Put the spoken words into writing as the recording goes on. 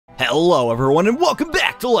Hello everyone and welcome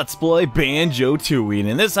back to Let's Play Banjo-Tooie, and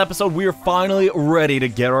in this episode we are finally ready to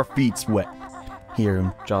get our feet wet here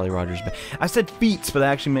in Jolly Rogers Bay. I said feet, but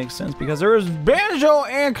that actually makes sense because there is Banjo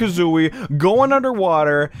and Kazooie going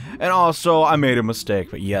underwater, and also I made a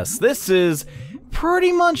mistake, but yes, this is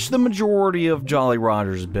pretty much the majority of Jolly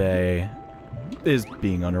Rogers Bay is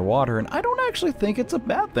being underwater, and I don't actually think it's a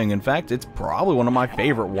bad thing. In fact, it's probably one of my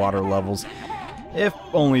favorite water levels, if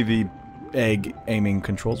only the egg aiming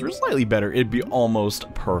controls were slightly better. It'd be almost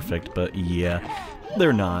perfect, but yeah,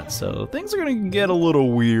 they're not, so things are gonna get a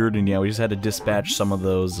little weird, and yeah, we just had to dispatch some of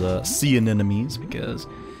those sea anemones because,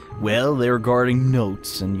 well, they're guarding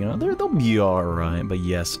notes, and you know, they'll be alright. But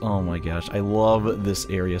yes, oh my gosh, I love this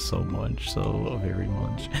area so much, so very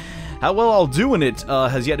much. How well I'll do in it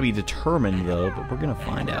has yet to be determined, though, but we're gonna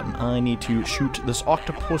find out, and I need to shoot this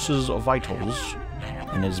octopus's vitals,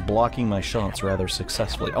 and is blocking my shots rather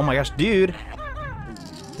successfully. Oh my gosh, dude!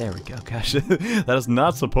 There we go, gosh. That is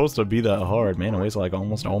not supposed to be that hard, man. It wastes like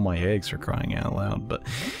almost all my eggs for crying out loud. But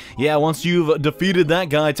yeah, once you've defeated that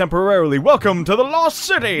guy temporarily, welcome to the lost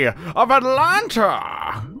city of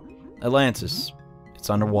Atlanta! Atlantis. It's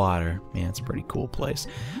underwater. Man, it's a pretty cool place.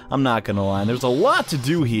 I'm not gonna lie, there's a lot to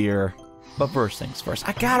do here. But first things first,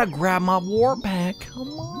 I gotta grab my warp pack. Come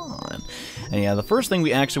on. And yeah, the first thing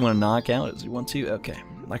we actually want to knock out is we want to, okay,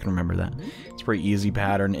 I can remember that. It's a pretty easy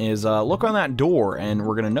pattern, is look on that door, and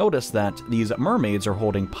we're gonna notice that these mermaids are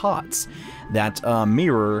holding pots that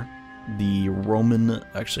mirror the Roman,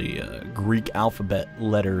 actually Greek alphabet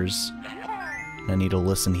letters. And I need to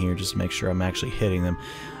listen here just to make sure I'm actually hitting them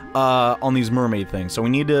on these mermaid things. So we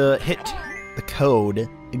need to hit the code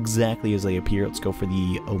exactly as they appear. Let's go for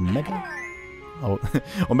the Omega. Oh,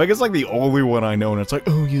 Omega's like the only one I know, and it's like,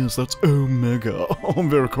 oh yes, that's Omega. Oh, I'm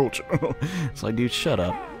very cultural. It's like, dude, shut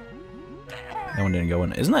up. That one didn't go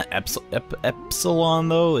in. Isn't that Epsilon,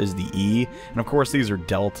 though, is the E? And of course, these are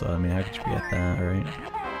Delta. I mean, how could you forget that, right?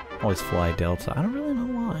 Always fly Delta. I don't really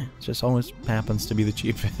know why. It just always happens to be the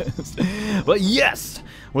cheapest. But yes,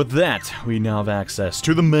 with that, we now have access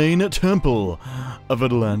to the main temple of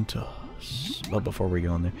Atlanta. But before we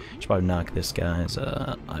go in there, I should probably knock this guy's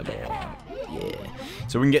eyeball out. Yeah.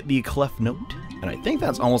 So we can get the clef note. And I think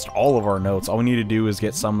that's almost all of our notes. All we need to do is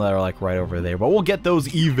get some that are like right over there. But we'll get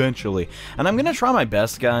those eventually. And I'm going to try my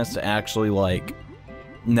best, guys, to actually like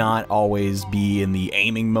not always be in the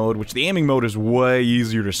aiming mode. Which the aiming mode is way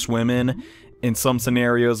easier to swim in some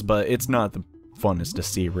scenarios. But it's not the funnest to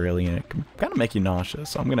see, really, and it can kind of make you nauseous,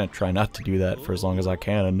 so I'm gonna try not to do that for as long as I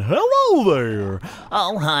can. And hello there!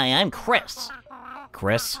 Oh, hi, I'm Chris.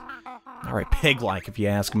 Chris? Alright, pig-like if you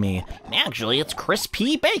ask me. Actually, it's Chris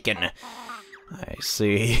P. Bacon. I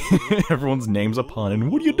see. Everyone's name's a pun.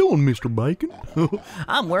 And what are you doing, Mr. Bacon?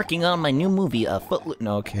 I'm working on my new movie, Footloose.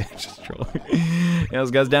 No, okay, just trolling. Yeah, this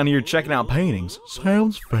guy's down here checking out paintings.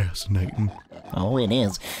 Sounds fascinating. Oh, it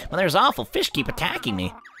is. But there's awful fish keep attacking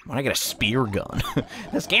me. When I get a spear gun.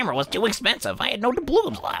 This camera was too expensive. I had no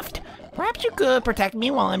doubloons left. Perhaps you could protect me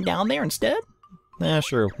while I'm down there instead?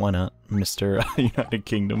 Sure, why not, Mr. United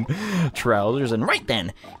Kingdom Trousers. And right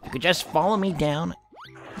then, if you could just follow me down.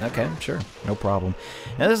 Okay, sure, no problem.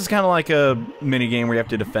 Now this is kind of like a mini game where you have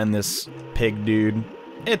to defend this pig dude.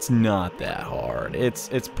 It's not that hard. It's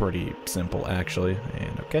pretty simple, actually.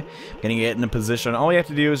 And okay, gonna get in a position. All you have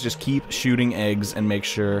to do is just keep shooting eggs and make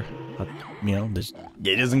sure, you know,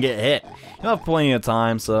 it doesn't get hit. You'll have plenty of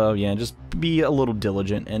time, so yeah, just be a little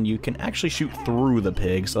diligent, and you can actually shoot through the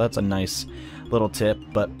pig, so that's a nice little tip.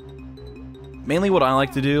 But mainly what I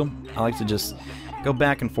like to do, I like to just go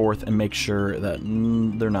back and forth and make sure that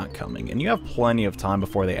they're not coming. And you have plenty of time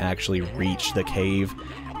before they actually reach the cave.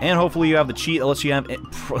 And hopefully you have the cheat that lets you have,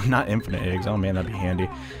 not infinite eggs, oh man, that'd be handy,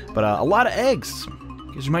 but a lot of eggs,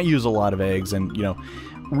 because you might use a lot of eggs, and, you know,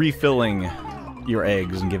 refilling your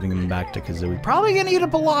eggs and giving them back to Kazooie. Probably gonna eat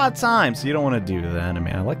up a lot of time, so you don't want to do that. I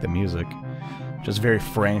mean, I like the music, just very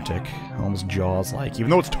frantic, almost Jaws-like, even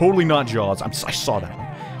though it's totally not Jaws. I saw that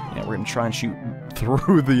one. Yeah, we're gonna try and shoot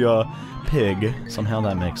through the pig. Somehow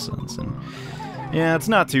that makes sense, and yeah, it's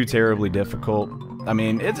not too terribly difficult. I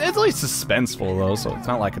mean, it's at least suspenseful, though, so it's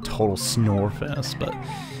not like a total snore fest, but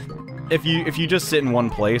if you just sit in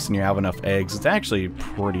one place and you have enough eggs, it's actually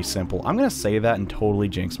pretty simple. I'm gonna say that and totally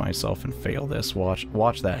jinx myself and fail this.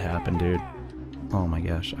 Watch that happen, dude. Oh my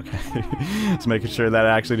gosh, okay. Just making sure that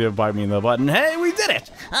actually didn't bite me in the butt, and hey, we did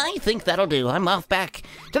it! I think that'll do. I'm off back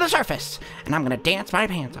to the surface, and I'm gonna dance my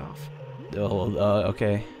pants off. Oh,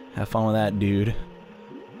 okay. Have fun with that, dude.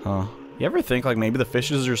 Huh. You ever think, like, maybe the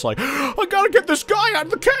fishes are just like, I gotta get this guy out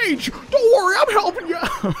of the cage! Don't worry, I'm helping you!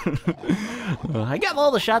 I got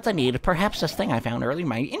all the shots I need. Perhaps this thing I found earlier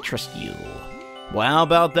might interest you. Well, how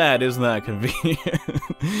about that? Isn't that convenient?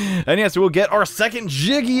 And yes, we'll get our second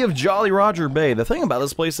Jiggy of Jolly Roger Bay. The thing about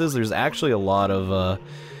this place is there's actually a lot of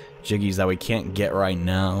Jiggies that we can't get right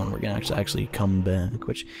now, and we're gonna actually come back,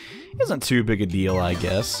 which isn't too big a deal, I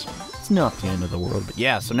guess. It's not the end of the world, but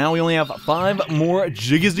yeah, so now we only have 5 more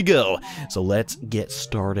Jiggies to go. So let's get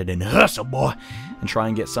started and hustle, boy, and try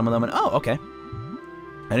and get some of them. And oh, okay.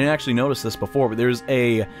 I didn't actually notice this before, but there's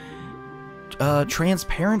a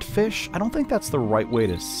transparent fish. I don't think that's the right way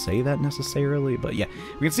to say that necessarily, but yeah,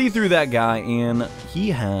 we can see through that guy, and he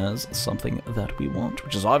has something that we want,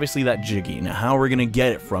 which is obviously that Jiggy. Now, how are we gonna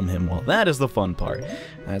get it from him? Well, that is the fun part.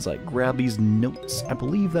 As I grab these notes, I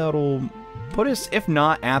believe that'll put us, if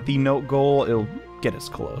not at the note goal, it'll get us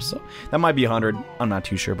close. So that might be 100. I'm not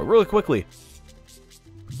too sure, but really quickly,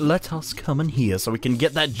 let us come in here so we can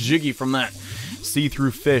get that Jiggy from that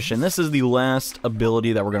see-through fish. And this is the last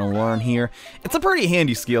ability that we're going to learn here. It's a pretty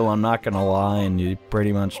handy skill, I'm not going to lie, and you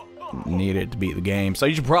pretty much need it to beat the game. So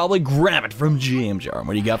you should probably grab it from Jam Jar.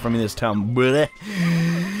 What do you got for me this time? Bleh.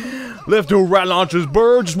 Left to right launches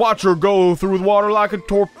bird, just watch her go through the water like a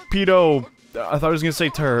torpedo. I thought I was going to say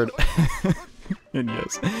turd. And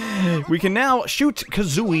yes, we can now shoot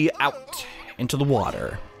Kazooie out into the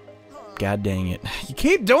water. God dang it. You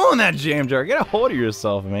keep doing that, Jam Jar. Get a hold of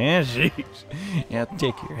yourself, man. Jeez. Yeah,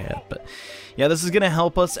 take your head. But yeah, this is going to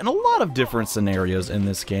help us in a lot of different scenarios in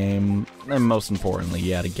this game. And most importantly,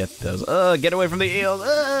 yeah, to get those. Get away from the eels.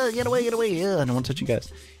 Get away, get away. I don't want to touch you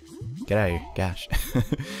guys. Get out of here. Gosh.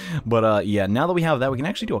 But yeah, now that we have that, we can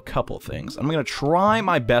actually do a couple things. I'm going to try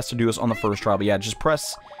my best to do this on the first try. But yeah, just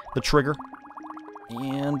press the trigger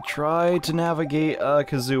and try to navigate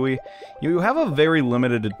Kazooie. You have a very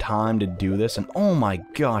limited time to do this, and oh my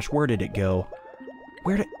gosh, where did it go?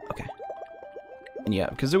 Okay. And yeah,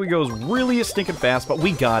 Kazooie goes really stinking fast, but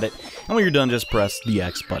we got it. And when you're done, just press the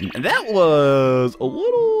X button. And that was a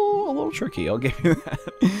little tricky, I'll give you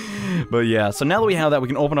that. But yeah, so now that we have that, we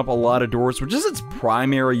can open up a lot of doors, which is its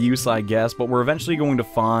primary use, I guess, but we're eventually going to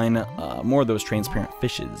find more of those transparent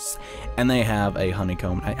fishes. And they have a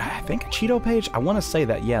honeycomb. I think a Cheeto page? I want to say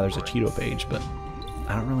that, yeah, there's a Cheeto page, but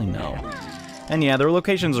I don't really know. And yeah, their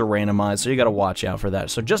locations are randomized, so you gotta watch out for that.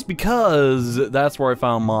 So just because that's where I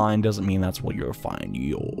found mine doesn't mean that's where you'll find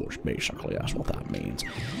yours. Basically, that's what that means.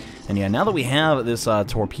 And yeah, now that we have this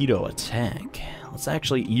torpedo attack, let's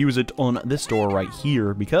actually use it on this door right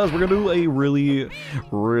here, because we're gonna do a really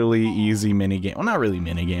easy minigame. Well, not really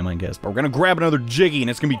minigame, I guess, but we're gonna grab another Jiggy, and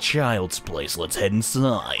it's gonna be Child's Play. So let's head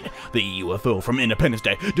inside the UFO from Independence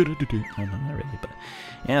Day. No, not really, but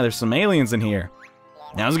yeah, there's some aliens in here.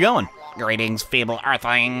 How's it going? Greetings, feeble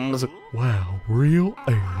earthlings. Wow, real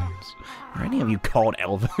aliens. Are any of you called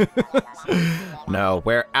Elvis? No,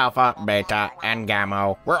 we're Alpha, Beta, and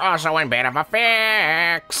Gamma. We're also in beta for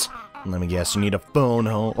fix. Let me guess, you need a phone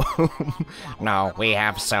home? No, we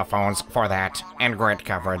have cell phones for that, and grid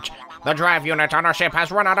coverage. The drive unit on our ship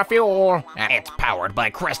has run out of fuel, and it's powered by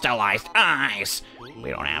crystallized ice. We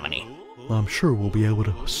don't have any. I'm sure we'll be able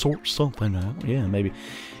to sort something out. Yeah, maybe.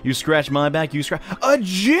 You scratch my back, you scratch... A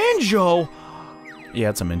Jinjo! Yeah,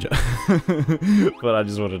 it's a Minjo. But I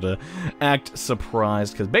just wanted to act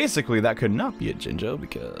surprised, because basically that could not be a Jinjo,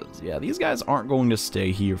 because, yeah, these guys aren't going to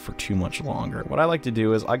stay here for too much longer. What I like to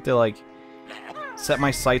do is, I like to, like, set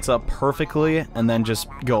my sights up perfectly, and then just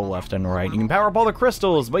go left and right. You can power up all the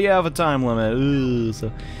crystals, but you have a time limit. Ooh,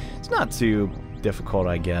 so it's not too difficult,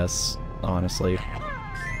 I guess, honestly.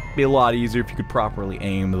 Be a lot easier if you could properly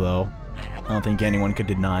aim, though. I don't think anyone could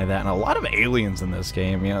deny that. And a lot of aliens in this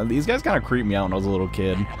game, you know, these guys kind of creeped me out when I was a little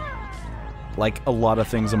kid. Like a lot of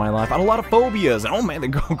things in my life. I had a lot of phobias, and oh man, they're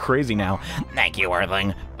going crazy now. Thank you,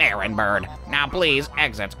 Earthling. Baron Bird. Now please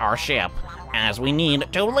exit our ship, as we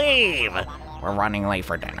need to leave. We're running late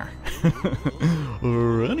for dinner.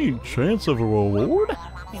 Any chance of a reward?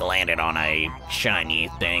 We landed on a shiny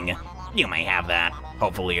thing. You may have that.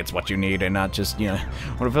 Hopefully it's what you need and not just, you know,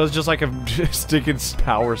 what if it was just like a sticking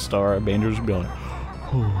power star? Banjo's would be like,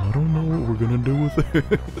 oh, I don't know what we're gonna do with it.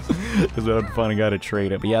 Because we have to find a guy to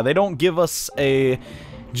trade it. But yeah, they don't give us a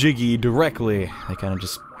Jiggy directly. They kind of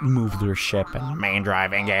just move their ship. And main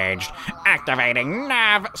drive engaged. Activating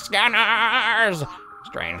nav scanners.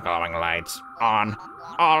 Strange glowing lights on.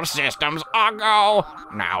 All systems are go.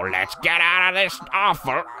 Now let's get out of this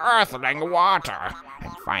awful earthling water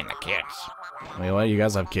and find the kids. Wait, what? You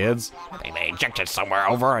guys have kids? I think they ejected somewhere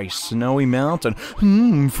over a snowy mountain.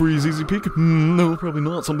 Freeze easy peek. No, probably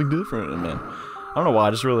not. Something different. And then, I don't know why.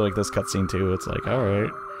 I just really like this cutscene too. It's like, all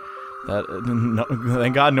right. No,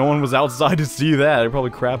 thank God no one was outside to see that. They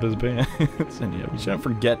probably crapped his pants. And yeah, we shouldn't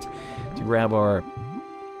forget to grab our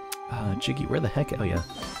Jiggy, where the heck? Oh yeah,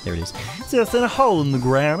 there it is. It's just in a hole in the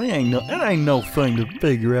ground. It ain't no thing to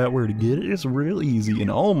figure out where to get it. It's real easy.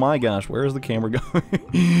 And oh my gosh, where's the camera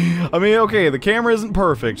going? I mean, okay, the camera isn't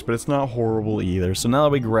perfect, but it's not horrible either. So now that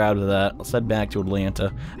we grabbed that, let's head back to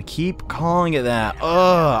Atlanta. I keep calling it that.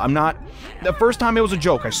 I'm not. The first time it was a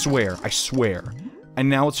joke. I swear. I swear. And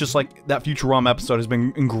now it's just like that Futurama episode has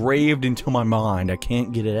been engraved into my mind. I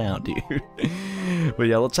can't get it out, dude. But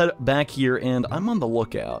yeah, let's head back here, and I'm on the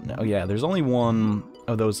lookout now. Yeah, there's only one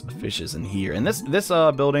of those fishes in here. And this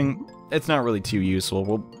building, it's not really too useful.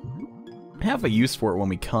 We'll have a use for it when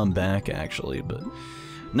we come back, actually, but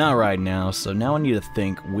not right now. So now I need to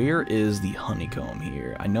think, where is the honeycomb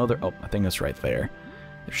here? I know there, oh, I think it's right there.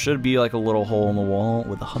 There should be like a little hole in the wall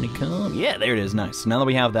with a honeycomb. Yeah, there it is. Nice. So now that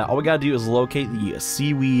we have that, all we gotta do is locate the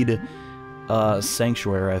seaweed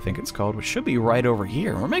sanctuary, I think it's called, which should be right over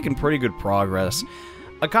here. We're making pretty good progress.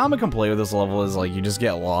 A common complaint with this level is like you just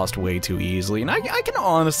get lost way too easily, and I can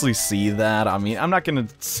honestly see that. I mean, I'm not gonna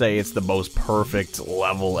say it's the most perfect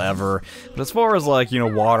level ever, but as far as like, you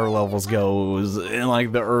know, water levels goes in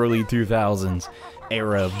like the early 2000s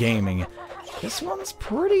era of gaming, this one's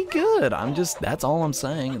pretty good. That's all I'm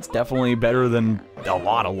saying. It's definitely better than a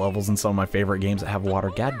lot of levels in some of my favorite games that have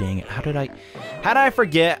water. God dang it. How did I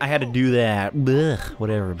forget I had to do that? Ugh,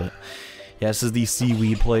 whatever, but yeah, this is the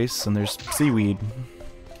seaweed place, and there's seaweed.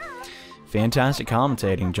 Fantastic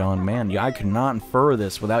commentating, John. Man, I could not infer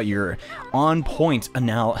this without your on-point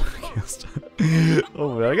analysis.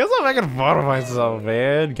 Oh man, I guess I'm making fun of myself,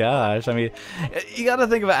 man. Gosh, I mean, you gotta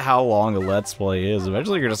think about how long a Let's Play is.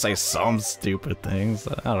 Eventually you're gonna say some stupid things.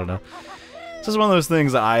 I don't know. It's just one of those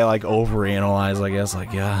things that I, like, overanalyze, I guess.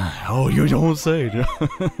 Like, yeah, oh, you don't say.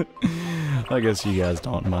 I guess you guys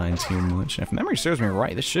don't mind too much. If memory serves me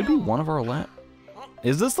right, this should be one of our last...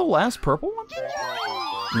 Is this the last purple one?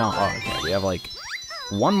 No, oh, okay, we have, like,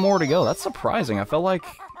 one more to go. That's surprising. I felt like...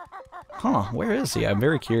 Huh, where is he? I'm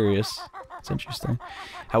very curious. It's interesting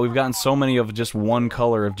how we've gotten so many of just one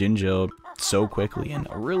color of Jinjo so quickly and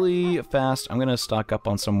really fast. I'm gonna stock up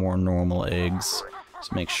on some more normal eggs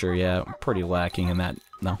to make sure. Yeah, I'm pretty lacking in that.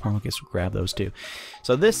 No, well, I guess we'll grab those too.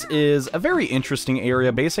 So this is a very interesting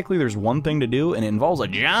area. Basically, there's one thing to do, and it involves a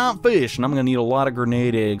giant fish, and I'm gonna need a lot of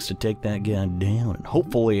grenade eggs to take that guy down. And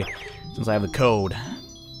hopefully, since I have the code,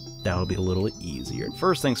 that'll be a little easier.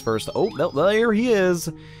 First things first. Oh, there he is.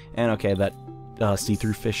 And okay, that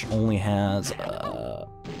see-through fish only has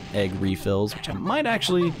egg refills, which I might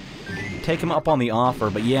actually take him up on the offer.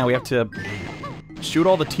 But yeah, we have to shoot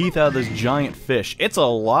all the teeth out of this giant fish. It's a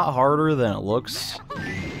lot harder than it looks,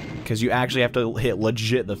 because you actually have to hit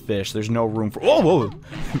legit the fish. There's no room for... Oh, whoa!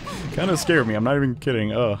 Kind of scared me. I'm not even kidding.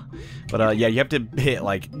 But yeah, you have to hit,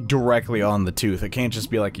 like, directly on the tooth. It can't just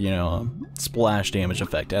be like, you know, a splash damage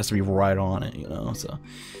effect. It has to be right on it, you know, so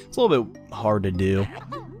it's a little bit hard to do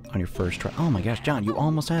on your first try. Oh my gosh, John, you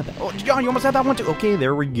almost had that. Oh, John, you almost had that one too. Okay,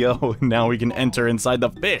 there we go. Now we can enter inside the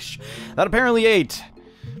fish that apparently ate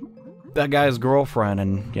that guy's girlfriend,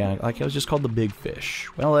 and yeah, like it was just called the big fish.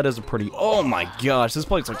 Well, that is a pretty... Oh my gosh, this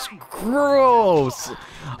place looks gross.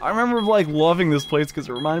 I remember like loving this place because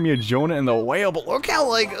it reminded me of Jonah and the Whale, but look how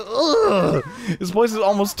like, ugh, this place is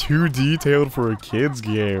almost too detailed for a kid's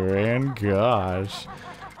game, man. Gosh,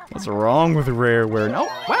 what's wrong with Rareware? No,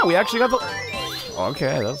 wow, we actually got the...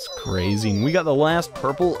 Okay, that's crazy. And we got the last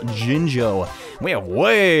purple Jinjo. We have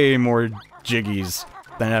way more Jiggies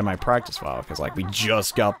than I had in my practice file, because like we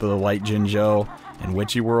just got the white Jinjo in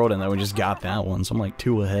Witchy World, and then we just got that one, so I'm like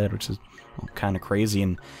 2 ahead, which is kind of crazy.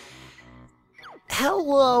 And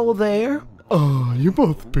hello there. Oh, you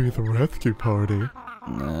must be the rescue party.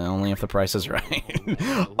 Only if the price is right.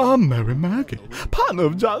 I'm Mary Maggie, partner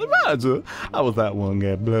of Jolly Roger. I was that one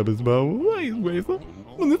guy, Blubber's Bone,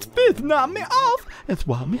 when this fish knocked me off and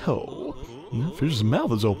swallowed me whole. The fish's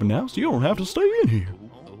mouth is open now, so you don't have to stay in here.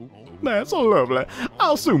 That's so lovely.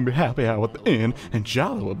 I'll soon be happy out at the inn, and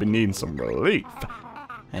Jolly will be needing some relief.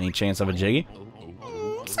 Any chance of a Jiggy?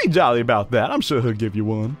 See Jolly about that. I'm sure he'll give you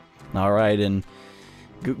one. Alright, and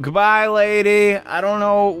goodbye, lady. I don't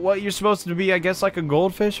know what you're supposed to be. I guess like a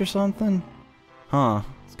goldfish or something? Huh.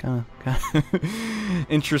 It's kind of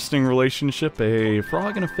interesting relationship. A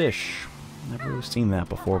frog and a fish. Never really seen that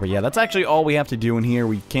before, but yeah, that's actually all we have to do in here.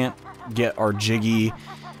 We can't get our Jiggy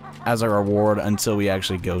as a reward until we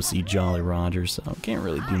actually go see Jolly Roger, so can't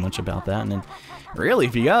really do much about that. And then, really,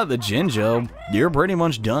 if you got the Jinjo, you're pretty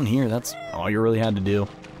much done here. That's all you really had to do.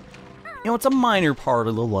 You know, it's a minor part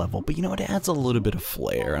of the level, but you know, it adds a little bit of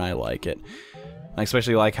flair, and I like it. I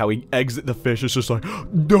especially like how we exit the fish. It's just like,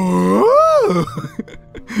 duh!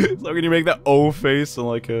 So when you make that O face and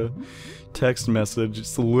like a text message,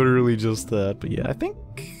 it's literally just that. But yeah, I think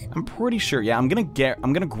I'm pretty sure. Yeah, I'm gonna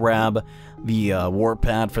grab the warp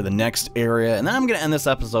pad for the next area, and then I'm gonna end this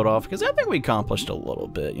episode off because I think we accomplished a little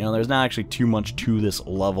bit. You know, there's not actually too much to this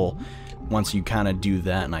level once you kind of do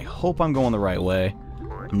that, and I hope I'm going the right way.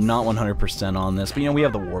 I'm not 100% on this, but you know, we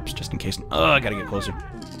have the warps just in case. Oh, I gotta get closer.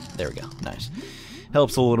 There we go. Nice.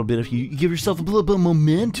 Helps a little bit if you give yourself a little bit of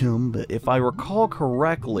momentum, but if I recall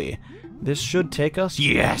correctly, this should take us.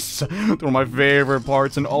 Yes! One of my favorite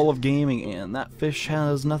parts in all of gaming, and that fish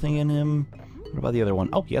has nothing in him. What about the other one?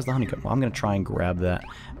 Oh, he has the honeycomb. Well, I'm gonna try and grab that.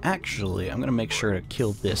 Actually, I'm gonna make sure to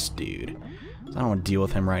kill this dude. I don't want to deal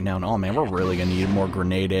with him right now. And, oh man, we're really gonna need more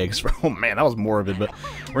grenade eggs. For, oh man, that was morbid, but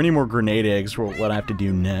we're gonna need more grenade eggs for what I have to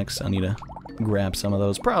do next. I need to grab some of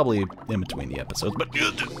those, probably in between the episodes. But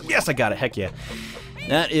yes, I got it. Heck yeah.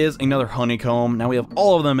 That is another honeycomb. Now we have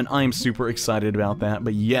all of them, and I'm super excited about that.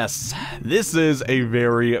 But yes, this is a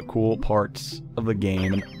very cool part of the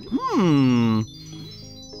game. And,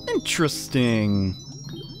 interesting.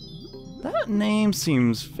 That name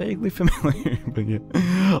seems vaguely familiar, but yeah.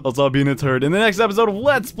 I'll stop being a turd. In the next episode of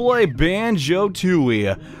Let's Play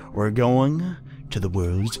Banjo-Tooie, we're going to the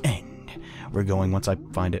world's end. We're going, once I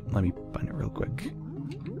find it, let me find it real quick.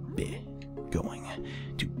 Yeah, going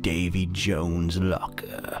to Davy Jones'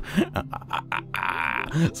 locker.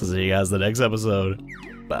 So see you guys in the next episode.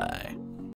 Bye.